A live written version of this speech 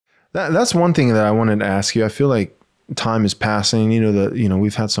That's one thing that I wanted to ask you. I feel like time is passing.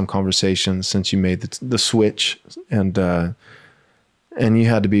 We've had some conversations since you made the switch, and you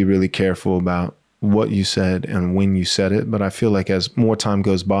had to be really careful about what you said and when you said it. But I feel like as more time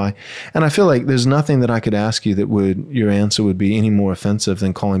goes by, and I feel like there's nothing that I could ask you that your answer would be any more offensive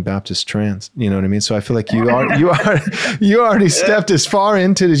than calling Baptists trans. You know what I mean? So I feel like you already stepped as far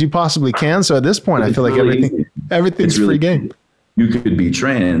into it as you possibly can. So at this point, I feel like everything's really free game. You could be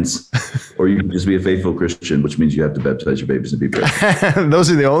trans, or you could just be a faithful Christian, which means you have to baptize your babies and be present. Those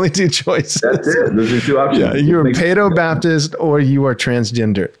are the only two choices. That's it. Those are two options. Yeah, you're a Paedo Baptist or you are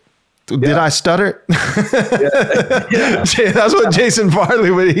transgender. Did I stutter? Yeah. That's what Jason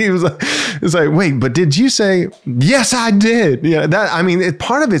Farley, he was like, wait, but did you say, yes, I did? Yeah,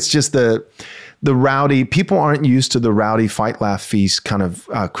 part of it's just the rowdy, people aren't used to the rowdy fight, laugh, feast kind of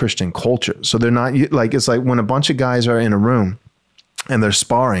Christian culture. So they're not like, it's like when a bunch of guys are in a room and they're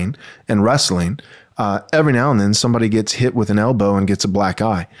sparring and wrestling, every now and then somebody gets hit with an elbow and gets a black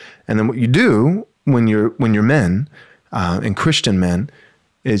eye. And then what you do when you're men and Christian men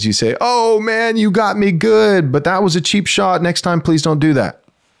is you say, oh man, you got me good, but that was a cheap shot. Next time, please don't do that.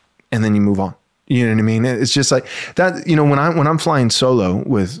 And then you move on. You know what I mean? It's just like that, when I'm flying solo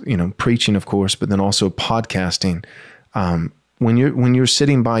with, preaching, of course, but then also podcasting, when you're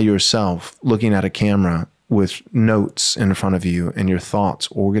sitting by yourself looking at a camera with notes in front of you and your thoughts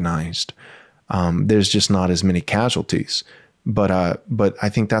organized, there's just not as many casualties. But I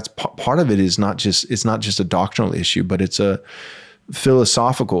think that's part of it it's not just a doctrinal issue, but it's a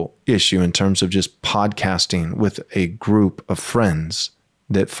philosophical issue in terms of just podcasting with a group of friends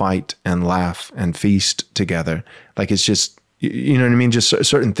that fight and laugh and feast together. Like, it's just, you know what I mean? Just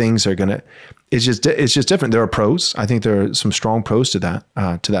certain things are it's just different. There are pros. I think there are some strong pros to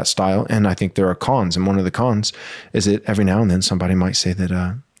that style. And I think there are cons. And one of the cons is that every now and then somebody might say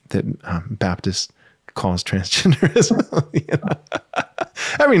that Baptists cause transgenderism.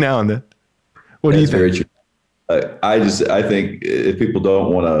 Every now and then. What do you think? Very true. I think if people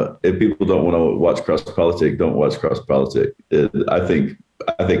don't want to watch cross politic, don't watch cross politic. I think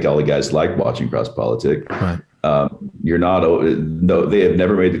all the guys like watching cross politic. Right. They have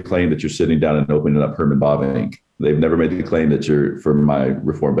never made the claim that you're sitting down and opening up Herman Bavinck. They've never made the claim that you're from my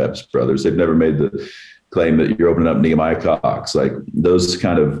Reformed Baptist brothers. They've never made the claim that you're opening up Nehemiah Cox. Like, those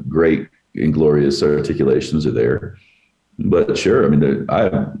kind of great and glorious articulations are there. But sure, I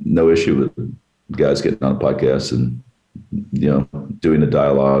have no issue with guys getting on a podcast and, doing a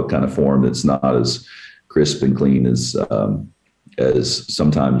dialogue kind of form that's not as crisp and clean as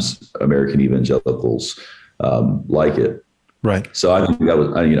sometimes American evangelicals like it. Right. So I think that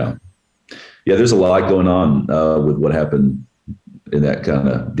was, there's a lot going on with what happened in that kind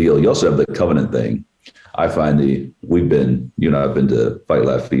of deal. You also have the covenant thing. I find I've been to Fight,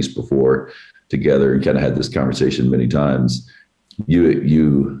 Laugh, Feast before together and kind of had this conversation many times.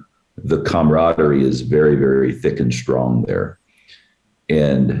 The camaraderie is very, very thick and strong there,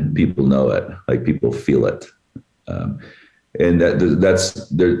 and people know it. Like, people feel it, and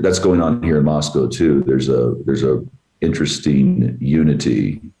that's going on here in Moscow too. There's a interesting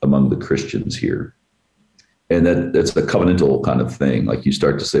unity among the Christians here, and that's a covenantal kind of thing. Like, you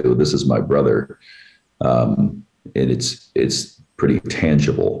start to say, "Well, this is my brother," and it's pretty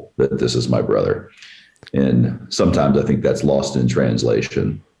tangible that this is my brother. And sometimes I think that's lost in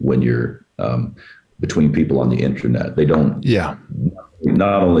translation when you're between people on the internet. They don't,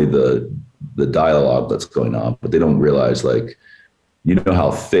 not only the dialogue that's going on, but they don't realize, like,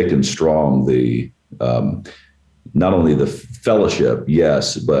 how thick and strong not only the fellowship,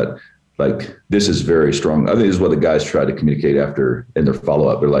 yes, but like, this is very strong. I think this is what the guys try to communicate after in their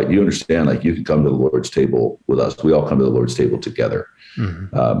follow-up. They're like, you understand, like, you can come to the Lord's table with us. We all come to the Lord's table together,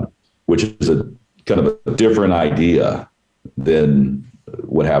 which is a kind of a different idea than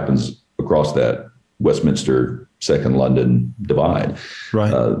what happens across that Westminster Second London divide.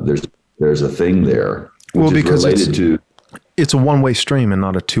 Right. There's a thing there, which because is related it's a one-way stream and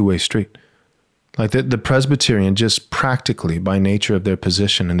not a two-way street. Like, the Presbyterian, just practically by nature of their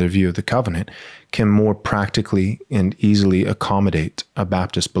position and their view of the covenant, can more practically and easily accommodate a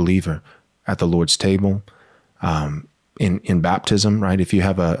Baptist believer at the Lord's table, in baptism, right? If you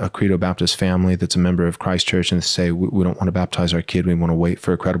have a Credo Baptist family that's a member of Christ Church and they say, we don't want to baptize our kid, we want to wait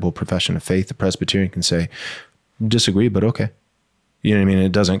for a credible profession of faith, the Presbyterian can say, disagree, but okay. You know what I mean?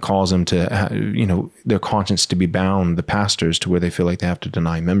 It doesn't cause them to, their conscience to be bound, the pastors, to where they feel like they have to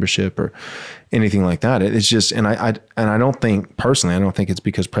deny membership or anything like that. It's just, and I don't think, personally, I don't think it's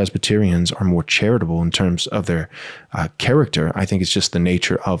because Presbyterians are more charitable in terms of their character. I think it's just the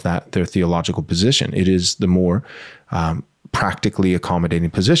nature of their theological position. It is the more practically accommodating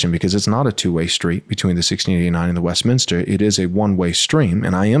position, because it's not a two-way street between the 1689 and the Westminster. It is a one-way stream,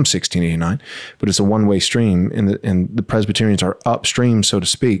 and I am 1689, but it's a one-way stream, and the Presbyterians are upstream, so to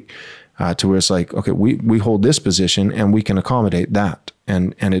speak, to where it's like, okay, we hold this position and we can accommodate that.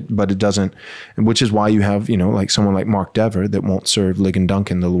 But it doesn't, which is why you have, like someone like Mark Dever that won't serve Ligon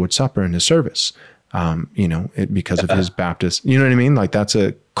Duncan the Lord's Supper in his service, because of his Baptist, you know what I mean? Like that's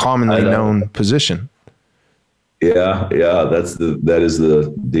a commonly known position. Yeah. That is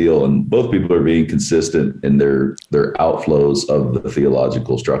the deal. And both people are being consistent in their outflows of the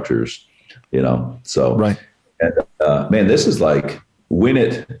theological structures, so. Right. And man, this is like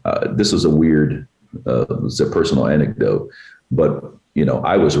this was a weird, it's a personal anecdote, but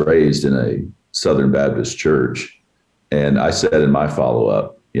I was raised in a Southern Baptist church, and I said in my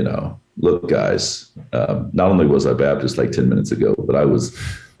follow-up, look, guys, not only was I Baptist like 10 minutes ago, but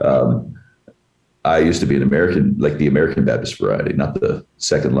I used to be an American, like the American Baptist variety, not the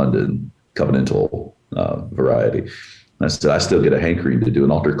Second London covenantal variety. And I said, I still get a hankering to do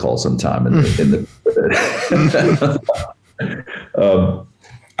an altar call sometime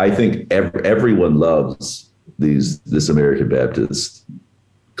I think everyone loves this American Baptist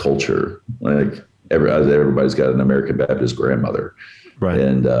culture. Like everybody's got an American Baptist grandmother, right?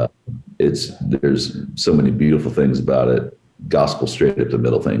 And there's so many beautiful things about it, gospel straight up the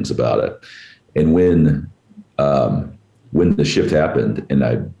middle things about it. And when the shift happened, and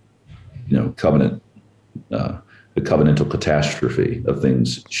the covenantal catastrophe of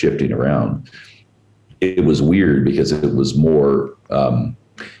things shifting around, it was weird because it was more.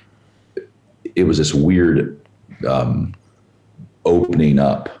 It was this weird opening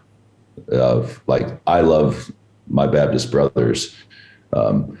up of like, I love my Baptist brothers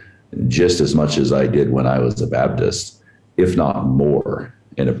just as much as I did when I was a Baptist, if not more,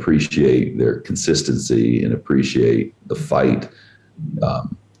 and appreciate their consistency and appreciate the fight.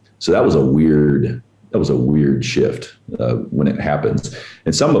 So that was a weird shift when it happens.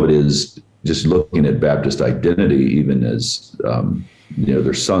 And some of it is just looking at Baptist identity, even as,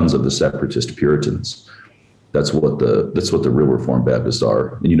 they're sons of the separatist Puritans. That's what the real Reformed Baptists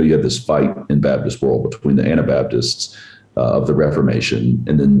are. And, you have this fight in Baptist world between the Anabaptists of the Reformation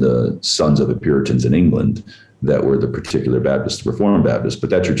and then the sons of the Puritans in England that were the particular Baptist, Reformed Baptists. But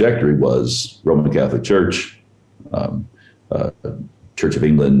that trajectory was Roman Catholic Church, Church of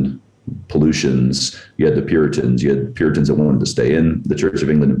England, pollutions. You had the Puritans. You had Puritans that wanted to stay in the Church of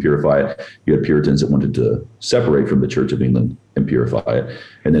England and purify it. You had Puritans that wanted to separate from the Church of England and purify it.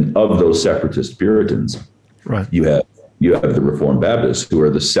 And then of those separatist Puritans, right, you have the Reformed Baptists who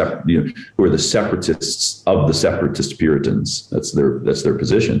are the separatists of the separatist Puritans. That's their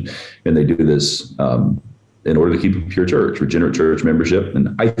position, and they do this in order to keep a pure church, regenerate church membership.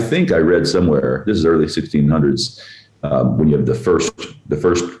 And I think I read somewhere, this is early 1600s. When you have the first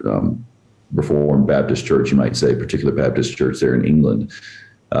Reformed Baptist church, you might say, particular Baptist church there in England.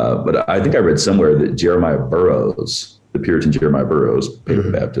 But I think I read somewhere that Jeremiah Burroughs, the Puritan Jeremiah Burroughs,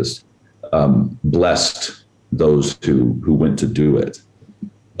 Paedo Baptist, blessed those who went to do it.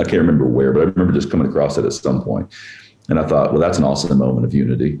 I can't remember where, but I remember just coming across it at some point. And I thought, well, that's an awesome moment of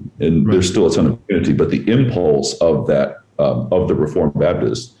unity. And there's still a ton of unity, but the impulse of that, of the Reformed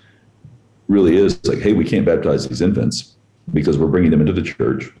Baptist, really is like, hey, we can't baptize these infants because we're bringing them into the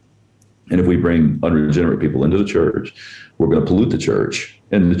church. And if we bring unregenerate people into the church, we're going to pollute the church.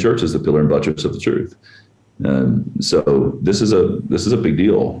 And the church is the pillar and buttress of the truth. So this is a big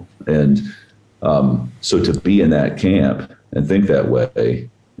deal. And so to be in that camp and think that way,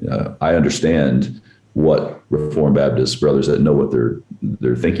 I understand what Reformed Baptist brothers that know what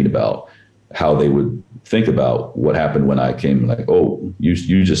they're thinking about, how they would think about what happened when I came, like, oh, you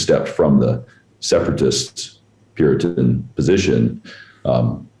just stepped from the separatist Puritan position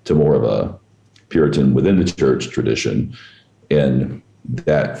to more of a Puritan within the church tradition. And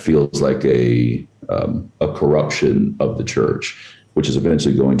that feels like a corruption of the church, which is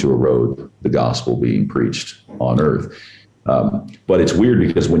eventually going to erode the gospel being preached on earth. But it's weird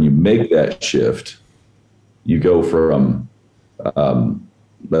because when you make that shift, you go from,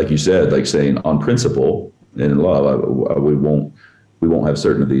 like you said, like saying on principle and in law, we won't have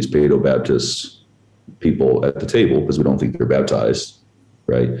certain of these Paedo Baptist people at the table because we don't think they're baptized,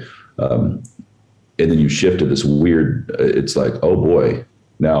 right? And then you shift to this weird, it's like, oh boy,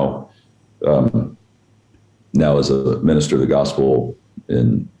 now as a minister of the gospel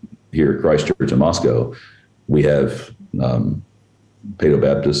here at Christ Church in Moscow, we have Paedo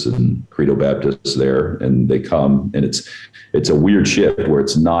Baptists and Credo Baptists there, and they come, and it's a weird shift where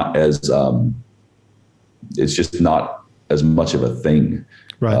it's not as it's just not as much of a thing,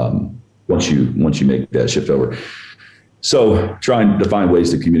 right? Once you make that shift over. So trying to find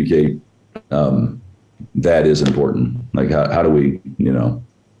ways to communicate that is important. Like how do we,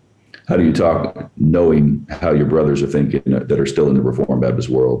 how do you talk knowing how your brothers are thinking that are still in the Reformed Baptist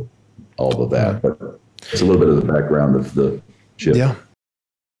world, all of that. But it's a little bit of the background of the ship. Yeah.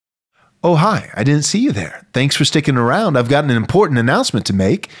 Oh, hi. I didn't see you there. Thanks for sticking around. I've got an important announcement to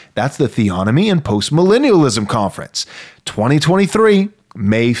make. That's the Theonomy and Postmillennialism Conference 2023,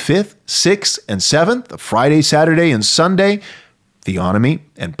 May 5th, 6th, and 7th, Friday, Saturday, and Sunday. Theonomy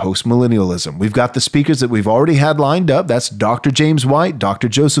and Postmillennialism. We've got the speakers that we've already had lined up. That's Dr. James White, Dr.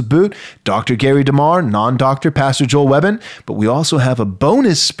 Joseph Boot, Dr. Gary DeMar, non-doctor Pastor Joel Webbon. But we also have a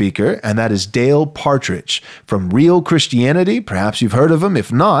bonus speaker, and that is Dale Partridge from Real Christianity. Perhaps you've heard of him.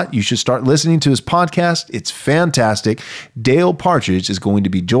 If not, you should start listening to his podcast. It's fantastic. Dale Partridge is going to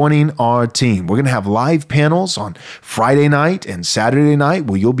be joining our team. We're going to have live panels on Friday night and Saturday night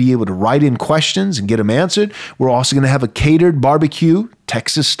where you'll be able to write in questions and get them answered. We're also going to have a catered barbecue,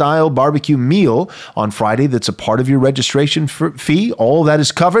 Texas-style barbecue meal on Friday that's a part of your registration fee. All that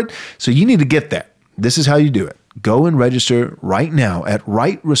is covered, so you need to get there. This is how you do it. Go and register right now at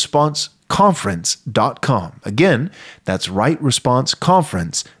rightresponseconference.com. Again, that's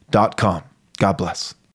rightresponseconference.com. God bless.